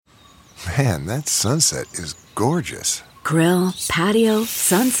Man, that sunset is gorgeous. Grill, patio,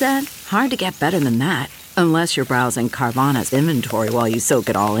 sunset. Hard to get better than that. Unless you're browsing Carvana's inventory while you soak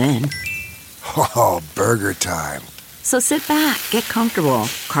it all in. Oh, burger time. So sit back, get comfortable.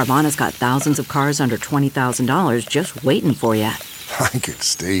 Carvana's got thousands of cars under $20,000 just waiting for you. I could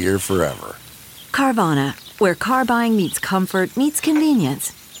stay here forever. Carvana, where car buying meets comfort meets convenience.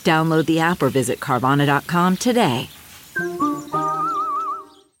 Download the app or visit Carvana.com today.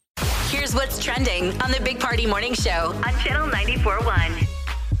 Here's what's trending on the Big Party Morning Show on Channel 94.1.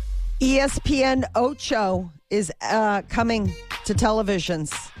 ESPN Ocho is coming to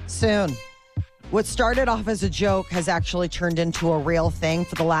televisions soon. What started off as a joke has actually turned into a real thing.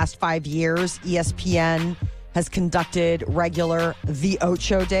 For the last 5 years, ESPN has conducted regular The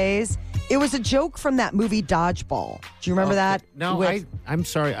Ocho Days. It was a joke from that movie Dodgeball. Do you remember that? No, I'm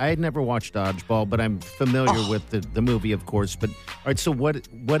sorry. I had never watched Dodgeball, but I'm familiar with the movie, of course. But all right, so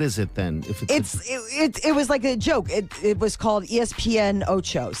what is it then? If it was like a joke. It was called ESPN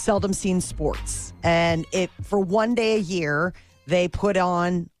Ocho, Seldom Seen Sports, and for one day a year they put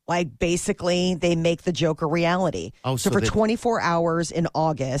on. Like, basically, they make the joke a reality. Oh, so for 24 hours in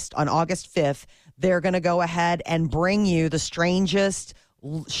August, on August 5th, they're going to go ahead and bring you the strangest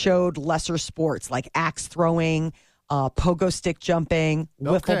showed lesser sports, like axe throwing, pogo stick jumping,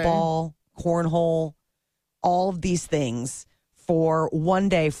 wiffle ball, cornhole, all of these things. For one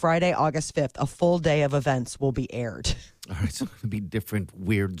day, Friday, August 5th, a full day of events will be aired. All right, so it'll be different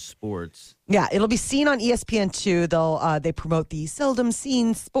weird sports. Yeah, it'll be seen on ESPN2. They promote the seldom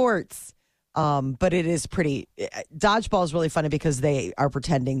seen sports, but it is pretty. Dodgeball is really funny because they are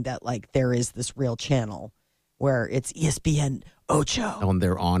pretending that like there is this real channel where it's ESPN Ocho. Oh, and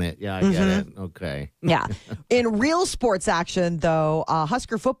they're on it. Yeah, I get it. Okay. Yeah. In real sports action, though,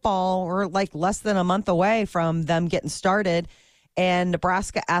 Husker football, we're like less than a month away from them getting started. And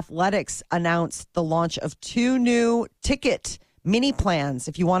Nebraska Athletics announced the launch of 2 new ticket mini plans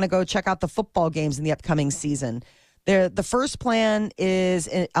if you want to go check out the football games in the upcoming season. The first plan is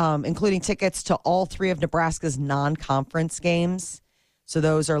including tickets to all 3 of Nebraska's non-conference games. So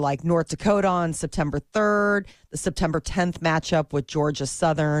those are like North Dakota on September 3rd, the September 10th matchup with Georgia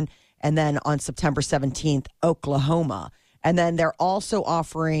Southern, and then on September 17th, Oklahoma. And then they're also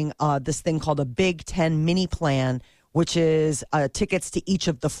offering this thing called a Big Ten mini plan, which is tickets to each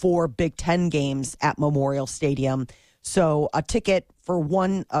of the 4 Big Ten games at Memorial Stadium. So a ticket for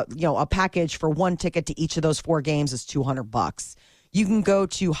one, a package for one ticket to each of those 4 games is $200. You can go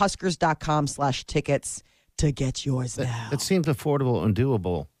to huskers.com/tickets to get yours now. It seems affordable and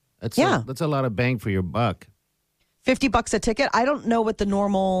doable. That's a lot of bang for your buck. $50 a ticket. I don't know what the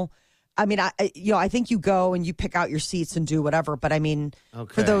normal. I mean, I think you go and you pick out your seats and do whatever. But I mean,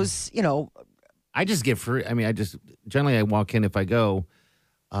 for those, I just get free. I mean, generally I walk in if I go.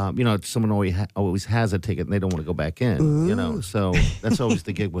 Someone always has a ticket and they don't want to go back in. Ooh. So that's always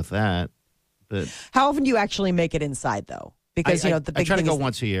the gig with that. But how often do you actually make it inside though? Because the big I try to thing go is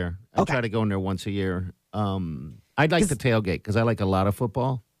once a year. Okay. I try to go in there once a year. I'd like the tailgate because I like a lot of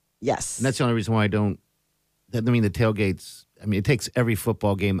football. Yes, and that's the only reason why I don't. I mean, the tailgates. I mean, it takes every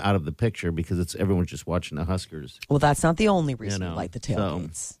football game out of the picture because everyone's just watching the Huskers. Well, that's not the only reason you like the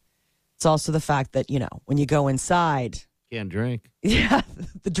tailgates. It's also the fact that when you go inside, can't drink. Yeah,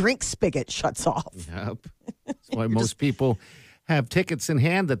 the drink spigot shuts off. Yep. That's why most people have tickets in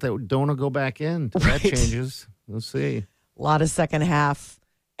hand that they don't want to go back in. That changes. We'll see. A lot of second half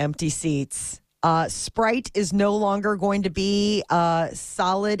empty seats. Sprite is no longer going to be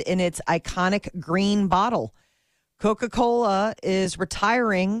solid in its iconic green bottle. Coca-Cola is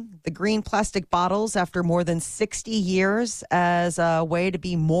retiring the green plastic bottles after more than 60 years as a way to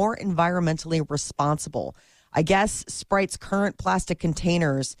be more environmentally responsible. I guess Sprite's current plastic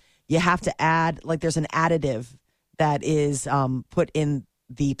containers, you have to add, there's an additive that is put in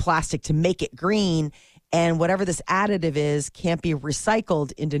the plastic to make it green. And whatever this additive is can't be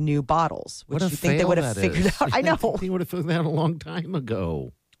recycled into new bottles, which you think they would have figured out. I know. They would have figured that out a long time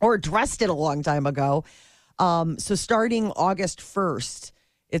ago. Or addressed it a long time ago. So starting August 1st,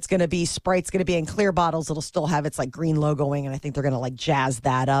 it's going to be Sprite's going to be in clear bottles. It'll still have its green logoing, and I think they're going to jazz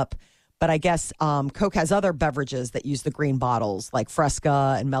that up. But I guess Coke has other beverages that use the green bottles, like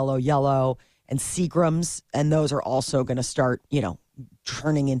Fresca and Mellow Yellow and Seagram's, and those are also going to start,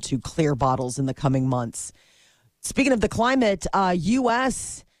 turning into clear bottles in the coming months. Speaking of the climate,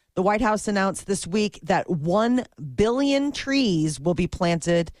 the White House announced this week that 1 billion trees will be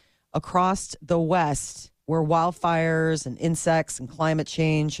planted across the West, where wildfires and insects and climate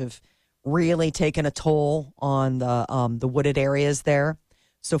change have really taken a toll on the wooded areas there.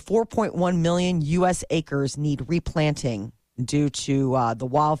 So 4.1 million U.S. acres need replanting due to the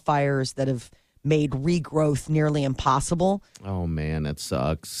wildfires that have made regrowth nearly impossible. Oh, man, that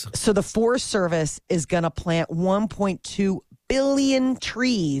sucks. So the Forest Service is going to plant 1.2 billion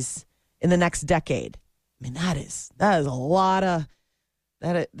trees in the next decade. I mean, that is a lot of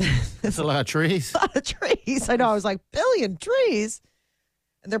That's a lot of trees. a lot of trees. I know. I was like, billion trees.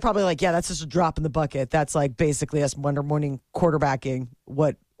 And they're probably like, yeah, that's just a drop in the bucket. That's like basically us Monday morning quarterbacking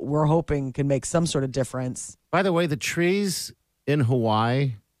what we're hoping can make some sort of difference. By the way, the trees in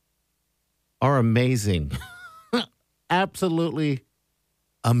Hawaii are amazing. Absolutely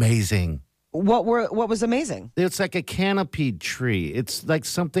amazing. What was amazing? It's like a canopied tree. It's like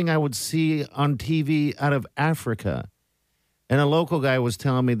something I would see on TV out of Africa. And a local guy was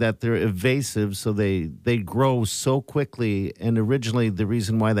telling me that they're invasive, so they grow so quickly. And originally, the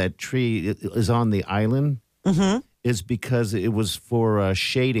reason why that tree is on the island is because it was for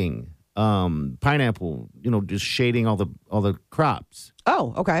shading. Pineapple, just shading all the crops.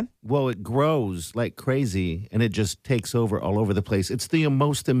 Oh, okay. Well, it grows like crazy, and it just takes over all over the place. It's the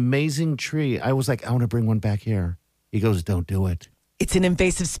most amazing tree. I was like, I want to bring one back here. He goes, don't do it. It's an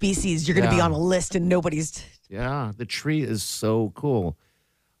invasive species. You're going to be on a list, and nobody's. Yeah, the tree is so cool.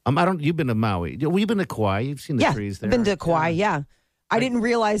 You've been to Maui. You've been to Kauai. You've seen the trees there. I've been to Kauai, yeah. I didn't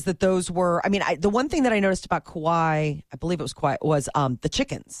realize that those were, the one thing that I noticed about Kauai, I believe it was Kauai, was the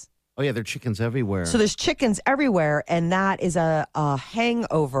chickens. Oh, yeah, there are chickens everywhere. So there's chickens everywhere, and that is a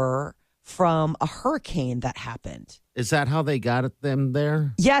hangover from a hurricane that happened. Is that how they got them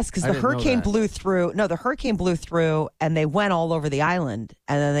there? Yes, because the hurricane know that. blew through. No, the hurricane blew through, and they went all over the island,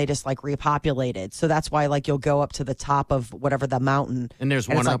 and then they just repopulated. So that's why you'll go up to the top of whatever the mountain. And there's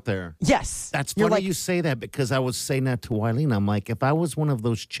one up there. Yes. That's funny you say that, because I was saying that to Wileen. I'm like, if I was one of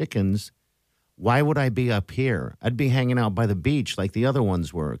those chickens, why would I be up here? I'd be hanging out by the beach like the other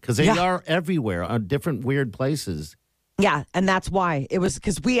ones were, because they are everywhere on different weird places. Yeah, and that's why. It was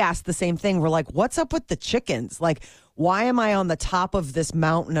because we asked the same thing. We're like, what's up with the chickens? Like, why am I on the top of this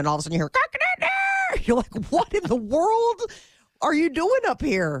mountain and all of a sudden you hear, you're like, what in the world are you doing up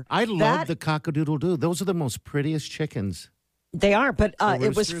here? I love the cock-a-doodle-doo. Those are the most prettiest chickens. They are, but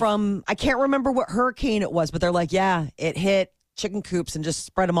it was from, I can't remember what hurricane it was, but they're like, yeah, it hit chicken coops and just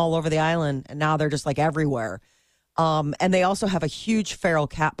spread them all over the island, and now they're just everywhere. And they also have a huge feral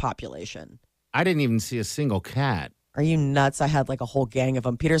cat population. I didn't even see a single cat. Are you nuts? I had a whole gang of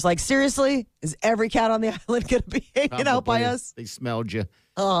them. Peter's like, seriously? Is every cat on the island going to be hanging out by us? They smelled you.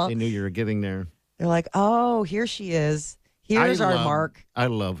 They knew you were getting there. They're like, oh, here she is. Here's our Mark. I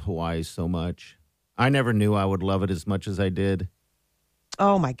love Hawaii so much. I never knew I would love it as much as I did.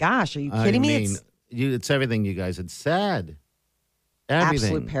 Oh, my gosh. Are you kidding me? It's everything you guys had said. Everything.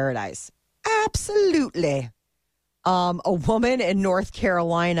 Absolute paradise. Absolutely. A woman in North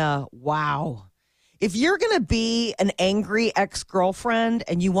Carolina. Wow. If you're going to be an angry ex-girlfriend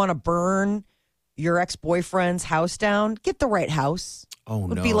and you want to burn your ex-boyfriend's house down, get the right house. Oh, no.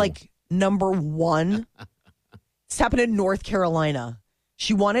 It would be number one. This happened in North Carolina.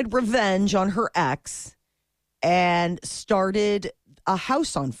 She wanted revenge on her ex and started a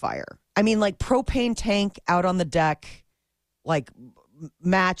house on fire. I mean, propane tank out on the deck,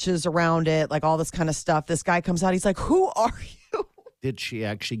 matches around it, all this kind of stuff. This guy comes out. He's like, who are you? Did she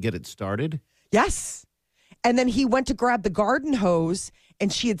actually get it started? Yes. And then he went to grab the garden hose,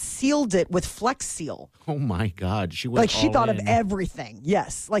 and she had sealed it with Flex Seal. Oh, my God. She went she thought in. of everything.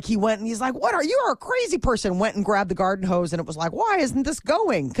 Yes. He went and he's like, what are you? You're a crazy person. Went and grabbed the garden hose, and it was like, why isn't this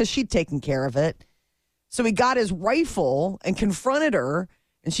going? Because she'd taken care of it. So he got his rifle and confronted her,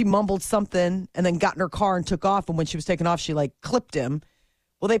 and she mumbled something and then got in her car and took off. And when she was taking off, she clipped him.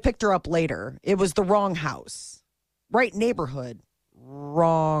 Well, they picked her up later. It was the wrong house. Right neighborhood.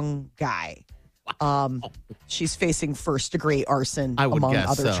 Wrong guy. She's facing first-degree arson, among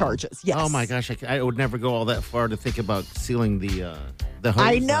other charges. Yes. Oh my gosh, I would never go all that far to think about sealing the hose.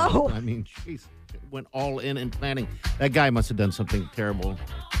 I know. I mean, jeez, went all in planning. That guy must have done something terrible.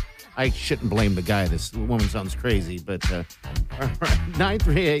 I shouldn't blame the guy. This woman sounds crazy, but all right,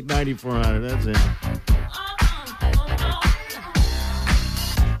 938-9400. That's it.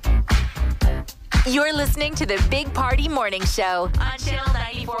 You're listening to the Big Party Morning Show on Channel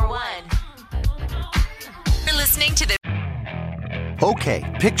 94.1. You're listening to the...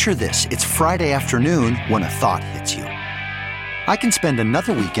 Okay, picture this. It's Friday afternoon when a thought hits you. I can spend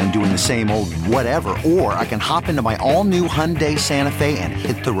another weekend doing the same old whatever, or I can hop into my all-new Hyundai Santa Fe and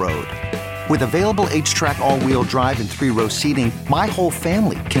hit the road. With available H-Track all-wheel drive and 3-row seating, my whole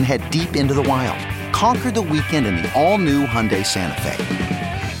family can head deep into the wild. Conquer the weekend in the all-new Hyundai Santa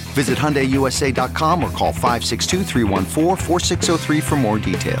Fe. Visit HyundaiUSA.com or call 562-314-4603 for more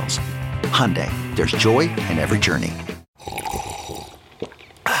details. Hyundai, there's joy in every journey.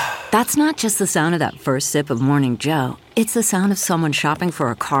 That's not just the sound of that first sip of Morning Joe. It's the sound of someone shopping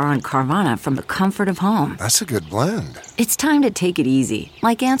for a car on Carvana from the comfort of home. That's a good blend. It's time to take it easy,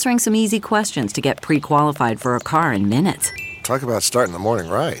 like answering some easy questions to get pre-qualified for a car in minutes. Talk about starting the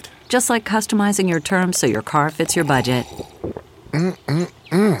morning right. Just like customizing your terms so your car fits your budget.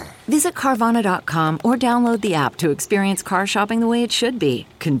 Visit Carvana.com or download the app to experience car shopping the way it should be.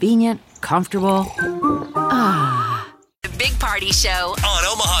 Convenient, comfortable. The Big Party Show, On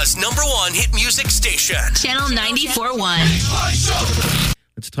Omaha's #1 hit music station. Channel 94.1.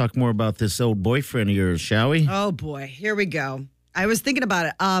 Let's talk more about this old boyfriend of yours, shall we? Oh boy, here we go. I was thinking about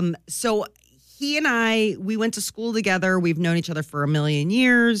it. So he and we went to school together. We've known each other for a million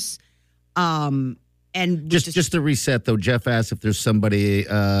years. And we Just to reset, though, Jeff asked if there's somebody,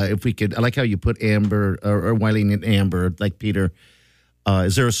 if we could, I like how you put Amber or Wileen and Amber, like Peter.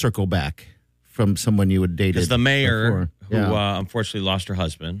 Is there a circle back from someone you had dated? Because the mayor, before? who unfortunately lost her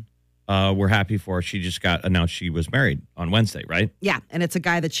husband, we're happy for her. She just got announced she was married on Wednesday, right? Yeah, and it's a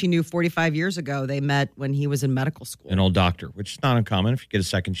guy that she knew 45 years ago. They met when he was in medical school. An old doctor, which is not uncommon if you get a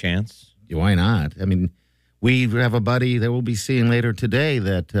second chance. Yeah, why not? I mean, we have a buddy that we'll be seeing later today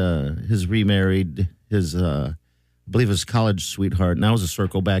that has remarried his, I believe his college sweetheart. Now is a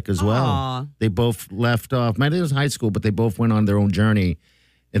circle back as well. Aw. They both left off. Maybe it was high school, but they both went on their own journey.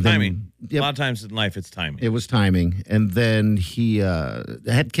 And then, Timing. Yep, A lot of times in life, it's timing. it was timing. And then he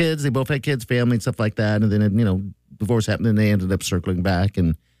had kids. They both had kids, family, and stuff like that. And then, divorce happened, and they ended up circling back.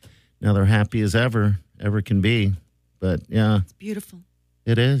 And now they're happy as ever can be. But, yeah, It's beautiful.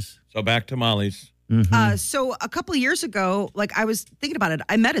 it is. So back to Molly's. So a couple of years ago, like I was thinking about it,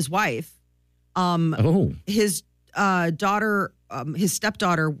 I met his wife. His daughter, his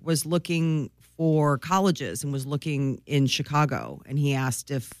stepdaughter was looking for colleges and was looking in Chicago. And he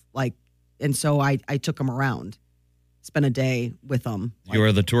asked if and so I took him around, spent a day with him. You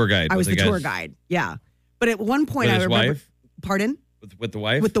were the tour guide. I was with the guys. tour guide. Yeah. But at one point With I his remember, wife? pardon? With the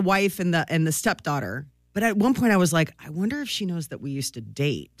wife? With the wife and the stepdaughter. But at one point I was like, I wonder if she knows that we used to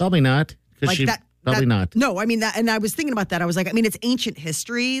date. Probably not. Because she probably not. No, I mean that, and I was thinking about that. I was like, I mean, it's ancient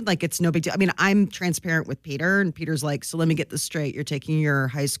history. Like, it's no big deal. I mean, I'm transparent with Peter, and Peter's like, so let me get this straight. You're taking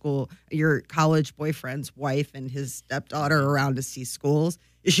your college boyfriend's wife and his stepdaughter around to see schools.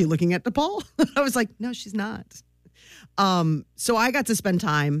 Is she looking at DePaul? I was like, no, she's not. So I got to spend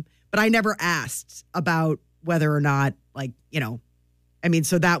time, but I never asked about whether or not, I mean,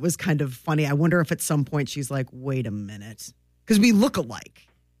 so that was kind of funny. I wonder if at some point she's like, wait a minute, because we look alike.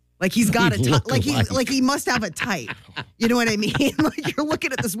 Like he's got he must have a type. You know what I mean? Like you're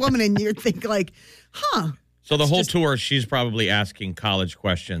looking at this woman and you're thinking like, huh. So the whole tour, she's probably asking college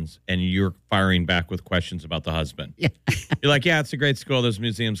questions, and you're firing back with questions about the husband. Yeah. You're like, yeah, it's a great school. There's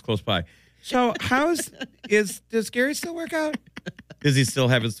museums close by. So does Gary still work out? Does he still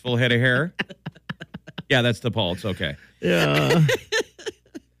have his full head of hair? Yeah, that's DePaul. It's okay. Yeah.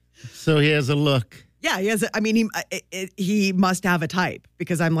 So he has a look. Yeah, he has. I mean, he must have a type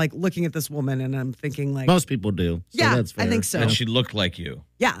because I'm like looking at this woman and I'm thinking like Most people do. So Yeah, that's fair. I think so. And she looked like you.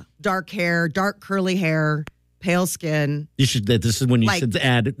 Yeah, dark hair, dark curly hair, pale skin, You should. This is when you Like- should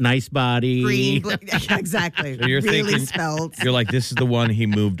add nice body. green. Yeah, exactly. So you're really thinking, spelt. you're like, this is the one he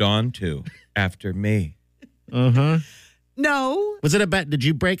moved on to after me. No, Was it a bet? Did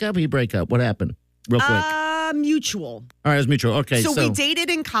you break up? He break up. What happened? Real quick. mutual. All right, it was mutual. Okay, So we dated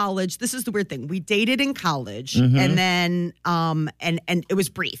in college. This is the weird thing. We dated in college, Mm-hmm. and then and it was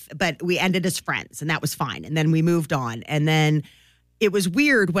brief, but we ended as friends, and that was fine. And then we moved on, and then it was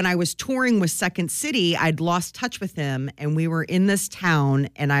weird when I was touring with Second City. I'd lost touch with him, and we were in this town,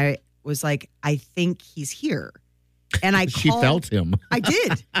 and I was like, I think he's here. And I She called, felt him. I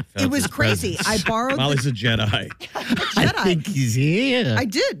did. It was crazy. I borrowed Molly's a Jedi. I think he's here. I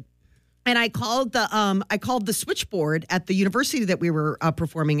did. And I called the switchboard at the university that we were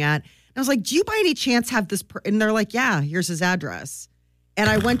performing at. And I was like, do you by any chance have this? And they're like, yeah, here's his address. And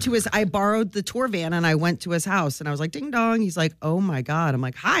I borrowed the tour van and I went to his house and I was like, ding dong. He's like, oh my God. I'm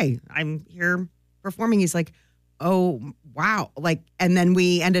like, hi, I'm here performing. He's like, oh, wow. Like, and then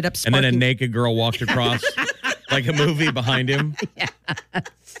we ended up And sparking. then a naked girl walked across like a movie behind him. Yes.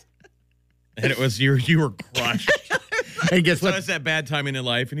 And it was you were crushed. And guess So what? it's that bad timing in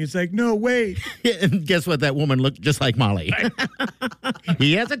life. And he's like, no, wait. And guess what? That woman looked just like Molly.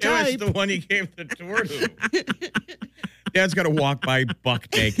 He has a It was type. the one he gave the tour to. Dad's got to walk by buck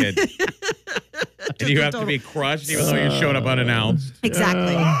naked. And you have to be crushed even though you showed up unannounced.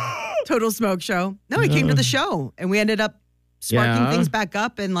 Exactly. Total smoke show. No, he came to the show and we ended up sparking Yeah. things back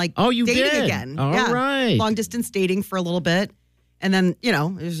up and like Oh, you dating did? again. All right. Long distance dating for a little bit. And then,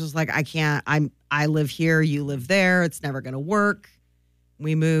 it was just like, I live here, you live there. It's never going to work.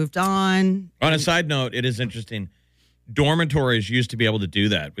 We moved on. On a side note, it is interesting. Dormitories used to be able to do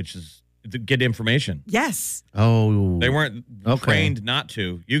that, which is to get information. Yes. Oh. They weren't trained not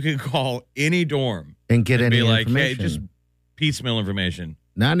to. You could call any dorm and get any be like, information. hey, just piecemeal information.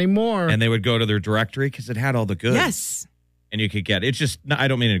 Not anymore. And they would go to their directory because it had all the goods. Yes. And you could get it's just I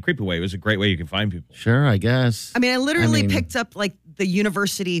don't mean in a creepy way. It was a great way you can find people. Sure, I guess. I mean, I literally picked up like the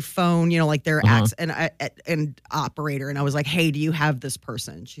university phone, like their and operator, and I was like, "Hey, do you have this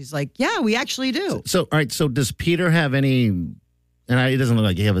person?" She's like, "Yeah, we actually do." So, all right. So, does Peter have any? And it doesn't look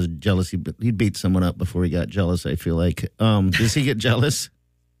like he has jealousy, but he'd beat someone up before he got jealous. I feel like. Does he get jealous?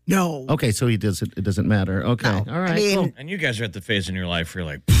 No. Okay, so he does. It doesn't matter. Okay, No. all right. I mean, cool. And you guys are at the phase in your life where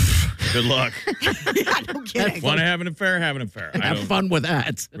you're like, good luck. Yeah, no kidding. Want to have an affair? Have an affair. Have fun with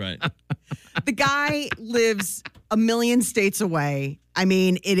that. Right. The guy lives a million states away. I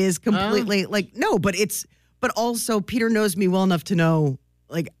mean, it is completely but also Peter knows me well enough to know,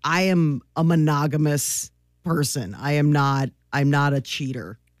 like, I am a monogamous person. I'm not a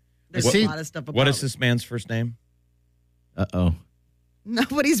cheater. There's a lot of stuff about What is this man's first name? Uh-oh.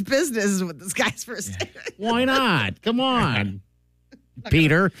 Nobody's business with this guy's first name. Why not? Come on.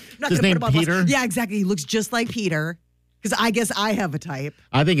 Peter. His name Peter? Yeah, exactly. He looks just like Peter. Because I guess I have a type.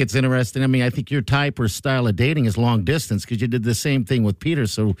 I think it's interesting. I mean, I think your type or style of dating is long distance because you did the same thing with Peter.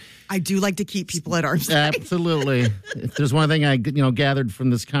 So I do like to keep people at arm's length. Absolutely. If there's one thing I gathered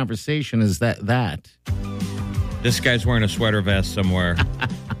from this conversation is that. This guy's wearing a sweater vest somewhere.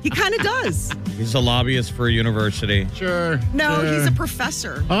 He kind of does. He's a lobbyist for a university. Sure. No, sure. he's a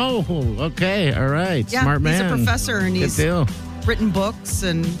professor. Oh, okay. All right. Yeah, Smart man. He's a professor and Good he's deal. written books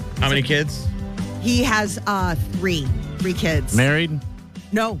and How many kids? he has three kids. Married?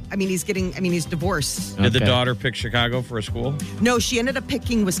 No, he's divorced. Did the Okay. daughter pick Chicago for a school? No, she ended up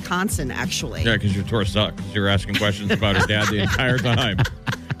picking Wisconsin, actually. Yeah, because your tour sucked. You were asking questions about her dad the entire time.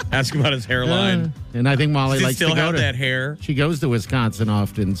 Ask about his hairline. And I think Molly Does he likes still to go have to that hair? She goes to Wisconsin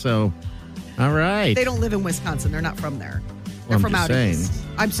often, so all right. They don't live in Wisconsin. They're not from there. They're Well, I'm from just out saying. east.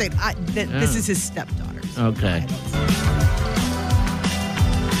 I'm saying this is his stepdaughter. So Okay.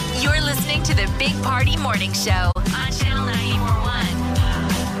 You're listening to the Big Party Morning Show on Channel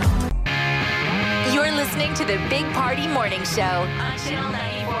 94.1. You're listening to the Big Party Morning Show on Channel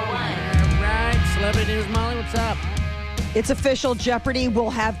 94.1. All right. Celebrity News, Molly, what's up? It's official. Jeopardy will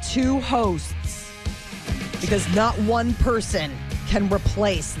have two hosts because not one person can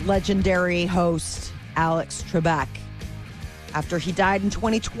replace legendary host Alex Trebek. After he died in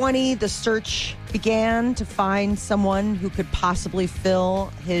 2020, the search began to find someone who could possibly fill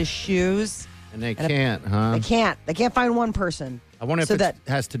his shoes. And they can't, huh? They can't. They can't find one person. I wonder if So it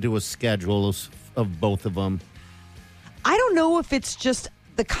has to do with schedules of both of them. I don't know if it's just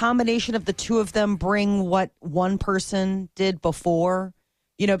the combination of the two of them bring what one person did before,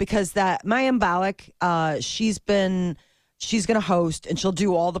 because that Mayim Balak, she's going to host and she'll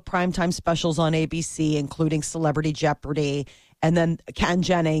do all the primetime specials on ABC, including Celebrity Jeopardy. And then Ken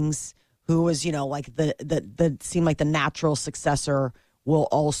Jennings, who was, like the seemed like the natural successor, will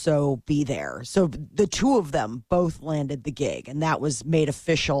also be there. So the two of them both landed the gig, and that was made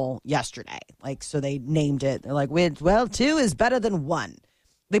official yesterday. So they named it. They're like, well, two is better than one.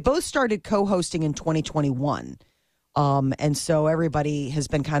 They both started co-hosting in 2021. And so everybody has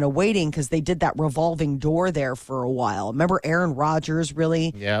been kind of waiting because they did that revolving door there for a while. Remember Aaron Rodgers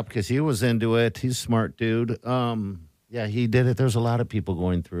really? Yeah, because he was into it. He's a smart dude. Yeah, he did it. There's a lot of people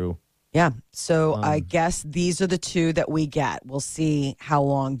going through. Yeah. So I guess these are the two that we get. We'll see how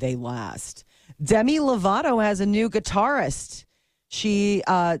long they last. Demi Lovato has a new guitarist.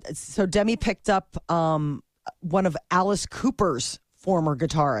 So Demi picked up one of Alice Cooper's former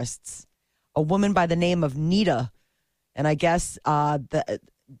guitarists, a woman by the name of Nita. And I guess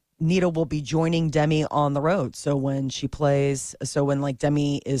Nita will be joining Demi on the road. So when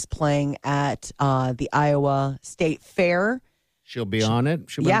Demi is playing at the Iowa State Fair, she'll be on it.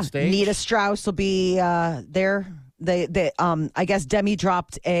 She'll be on stage. Nita Strauss will be there. I guess Demi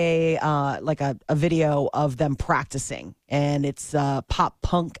dropped a video of them practicing, and it's pop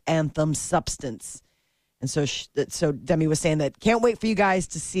punk anthem Substance. And so Demi was saying that can't wait for you guys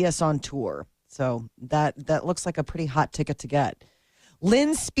to see us on tour. So that looks like a pretty hot ticket to get.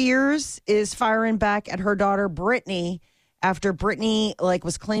 Lynn Spears is firing back at her daughter Britney after Britney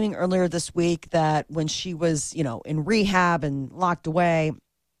was claiming earlier this week that when she was, in rehab and locked away,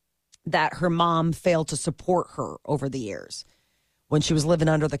 that her mom failed to support her over the years when she was living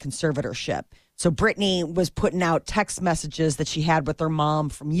under the conservatorship. So Britney was putting out text messages that she had with her mom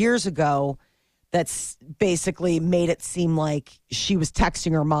from years ago that's basically made it seem like she was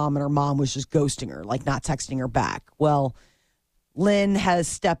texting her mom and her mom was just ghosting her, not texting her back. Well, Lynn has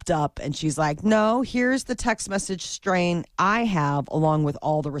stepped up and she's like, no, here's the text message strain I have along with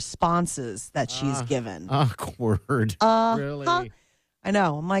all the responses that she's given. Awkward. Really? I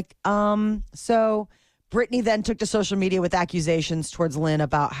know. I'm like, so Britney then took to social media with accusations towards Lynn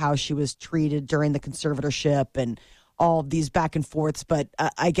about how she was treated during the conservatorship and all of these back and forths. But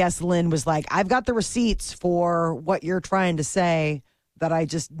I guess Lynn was like, I've got the receipts for what you're trying to say that I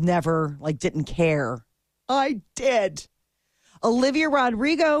just never didn't care. I did. Olivia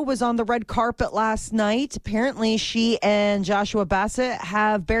Rodrigo was on the red carpet last night. Apparently, she and Joshua Bassett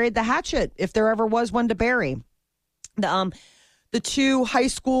have buried the hatchet, if there ever was one to bury. The two High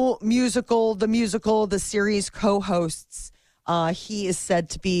School Musical, the series co-hosts, he is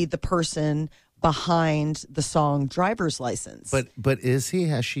said to be the person behind the song Driver's License. But is he?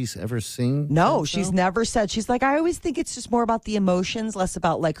 Has she ever seen? No, she's never said. She's like, I always think it's just more about the emotions, less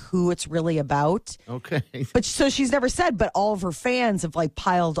about who it's really about. Okay. But so she's never said, but all of her fans have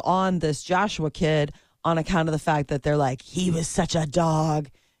piled on this Joshua kid on account of the fact that they're like, he was such a dog.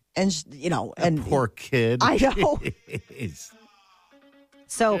 And, and poor kid. I know. Jeez.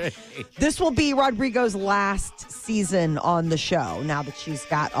 So this will be Rodrigo's last season on the show now that she's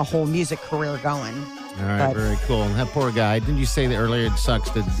got a whole music career going. All right, very cool. That poor guy. Didn't you say that earlier it sucks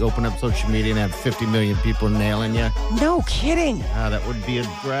to open up social media and have 50 million people nailing you? No kidding. That would be a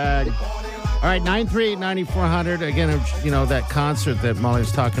drag. All right, 938-9400. Again, that concert that Molly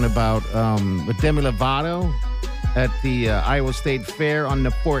was talking about with Demi Lovato at the Iowa State Fair on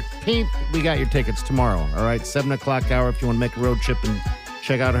the 14th. We got your tickets tomorrow. All right, 7 o'clock hour if you want to make a road trip and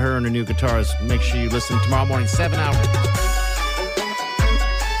check out her and her new guitars. Make sure you listen tomorrow morning, 7 hours.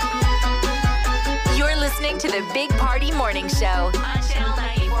 You're listening to the Big Party Morning Show on Channel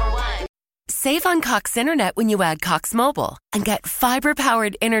 94.1. Save on Cox Internet when you add Cox Mobile and get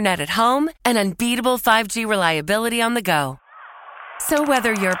fiber-powered internet at home and unbeatable 5G reliability on the go. So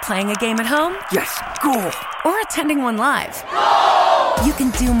whether you're playing a game at home, yes, cool, or attending one live, you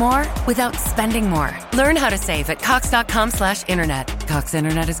can do more without spending more. Learn how to save at cox.com/internet. Cox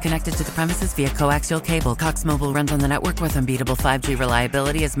Internet is connected to the premises via coaxial cable. Cox Mobile runs on the network with unbeatable 5G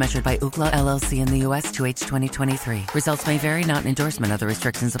reliability as measured by Ookla LLC in the U.S. to H 2023. Results may vary, not an endorsement. Other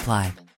restrictions apply.